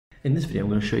In this video I'm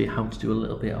going to show you how to do a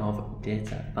little bit of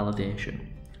data validation.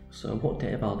 So what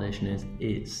data validation is,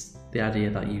 it's the idea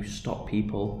that you stop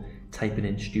people typing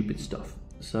in stupid stuff.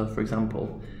 So for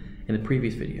example, in the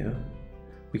previous video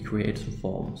we created some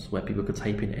forms where people could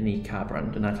type in any car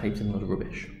brand and I typed in a lot of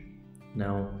rubbish.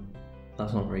 Now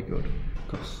that's not very good,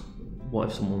 because what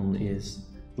if someone is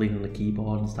leaning on the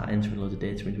keyboard and start entering loads of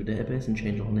data into a database and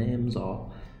change all names,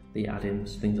 or they add in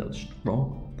things that's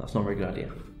wrong? That's not a very good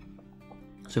idea.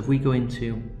 So if we go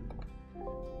into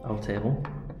our table,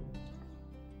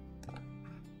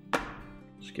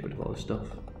 just get rid of all this stuff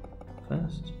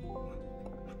first.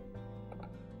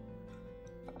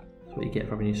 That's what you get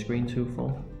for having your screen too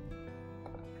full.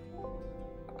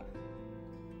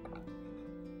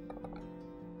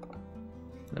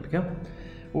 There we go.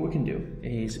 What we can do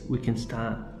is we can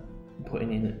start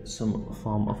putting in some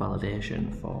form of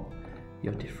validation for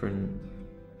your different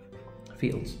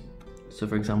fields. So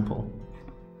for example,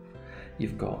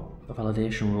 you've got a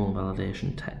validation rule and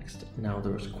validation text. Now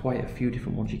there's quite a few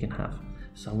different ones you can have.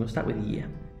 So I'm going to start with year.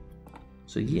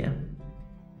 So year,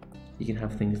 you can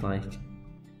have things like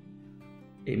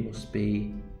it must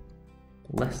be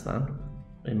less than,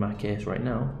 in my case right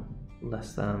now,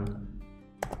 less than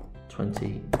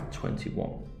 2021.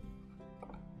 So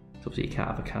obviously you can't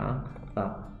have a car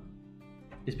that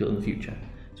is built in the future.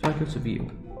 So if I go to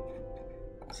view,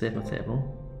 save my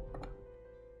table,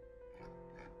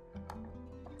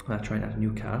 and I try and add a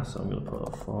new car, so I'm going to put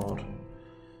a Ford,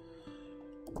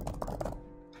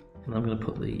 and I'm going to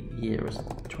put the year as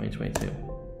 2022.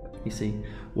 You see,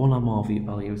 one or more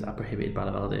values are prohibited by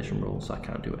the validation rule, so I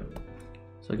can't do it.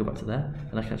 So I go back to there,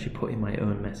 and I can actually put in my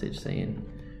own message saying,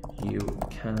 you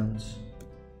can't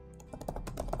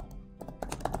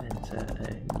enter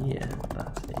a year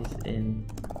that is in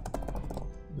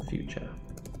the future.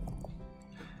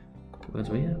 Go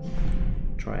to here,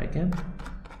 try it again.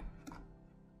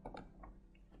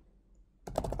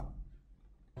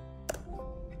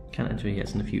 Can't enter a year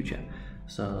that's in the future.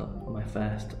 So my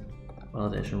first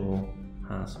validation rule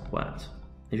has worked.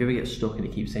 If you ever get stuck and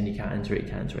it keeps saying you can't enter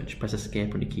it, just press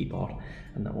escape on your keyboard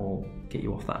and that will get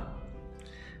you off that.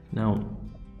 Now,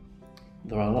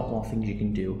 there are a lot more things you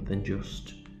can do than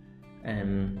just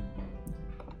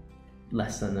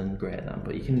less than and greater than,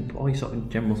 but you can, all your sort of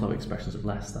general sort of expressions of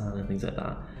less than and things like that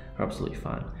are absolutely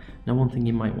fine. Now, one thing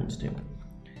you might want to do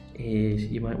is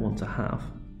you might want to have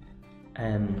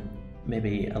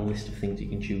maybe a list of things you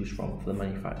can choose from for the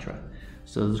manufacturer.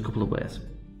 So there's a couple of ways.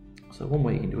 So one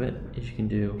way you can do it is you can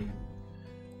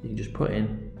just put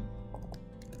in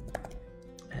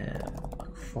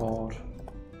Ford,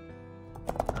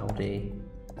 Audi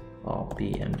or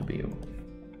BMW.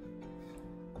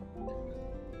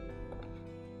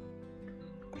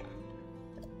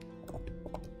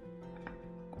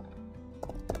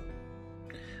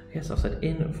 Okay, so I said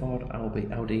in Ford, Audi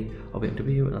or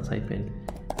BMW, and I'll type in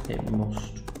it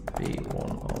must be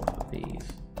one of these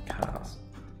cars.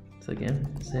 So again,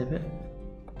 save it.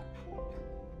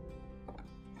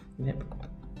 Yep.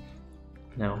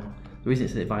 Now, the reason it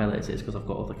says it violates it is because I've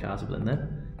got other cars within there.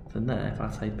 So there, if I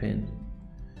type in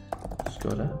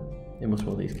Skoda, it must be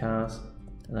one of these cars,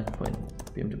 and I can put in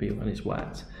BMW and it's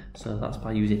worked. So that's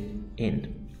by using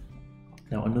in.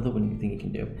 Now another one thing you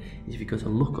can do is if you go to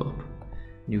lookup,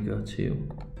 and you go to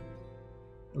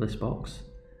list box,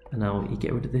 and now you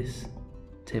get rid of this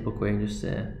table query and just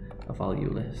say a value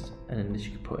list, and then this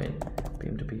you can put in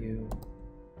BMW,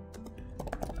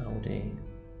 Audi,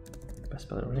 best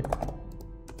spell it right,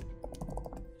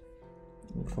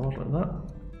 and Ford like that,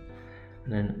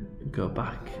 and then go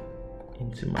back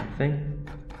into my thing.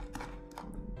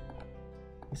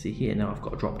 You see here now I've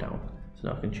got a drop down, so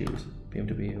now I can choose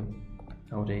BMW,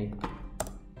 Audi,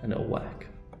 and it'll work.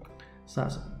 So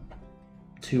that's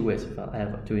two ways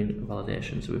of doing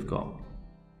validation. So we've got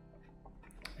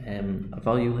a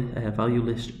value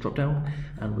list drop down,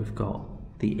 and we've got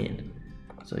the in.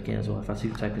 So again, as well, if I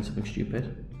type in something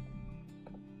stupid,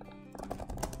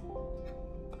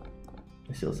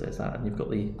 it still says that, and you've got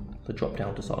the drop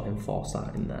down to sort of enforce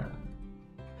that in there.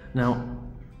 Now,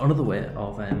 another way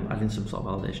of adding some sort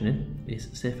of validation in is,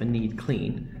 say if I need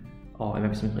clean, or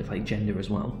maybe something like gender as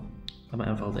well, I might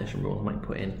have a validation rule. I might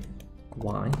put in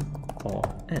Y or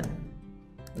N.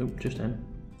 Oh, just N.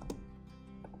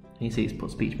 And you see it's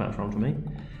put speech marks around for me.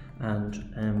 And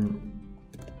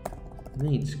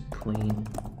needs clean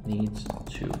needs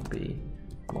to be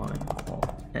Y or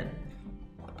N.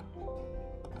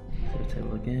 So the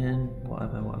table again,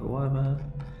 whatever.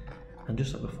 And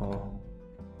just like before,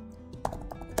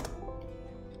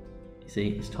 you see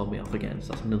it's told me off again.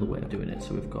 So that's another way of doing it.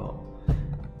 So we've got,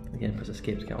 again, press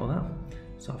escape to get all that.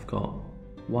 So I've got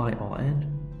Y or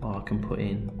N, or can put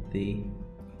in the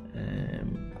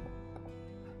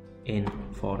in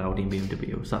Ford, Audi and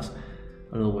BMW. So that's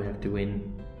another way of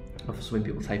doing, of some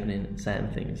people typing in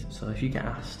certain things. So if you get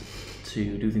asked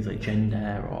to do things like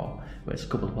gender, or where it's a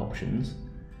couple of options,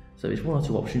 so if it's one or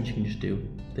two options, you can just do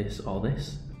this or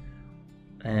this.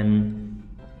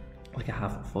 Like I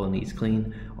have for needs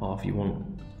clean, or if you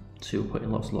want to put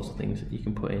in lots of things, you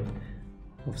can put in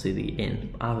obviously the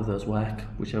in. Either of those work,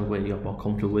 whichever way you're more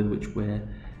comfortable with, which way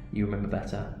you remember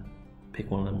better, pick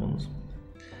one of them ones.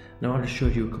 Now I just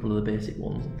showed you a couple of the basic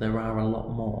ones. There are a lot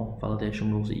more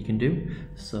validation rules that you can do.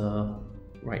 So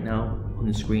right now on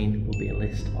the screen will be a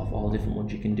list of all the different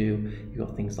ones you can do. You've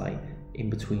got things like in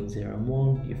between 0 and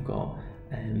 1, you've got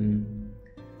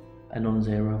a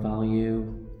non-zero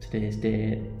value, today's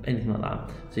date, anything like that.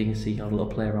 So you can see you have a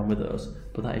little play around with those,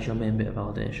 but that is your main bit of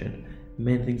validation.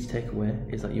 Main thing to take away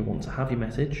is that you want to have your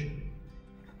message,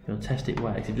 test it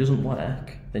works. If it doesn't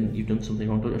work, then you've done something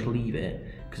wrong. Don't just leave it,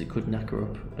 because it could knacker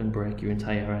up and break your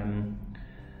entire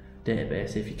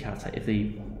database if you can't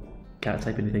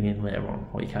type anything in later on,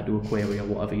 or you can't do a query or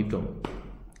whatever you've done.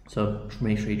 So just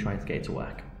make sure you're trying to get it to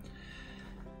work.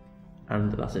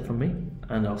 And that's it from me,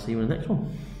 and I'll see you in the next one.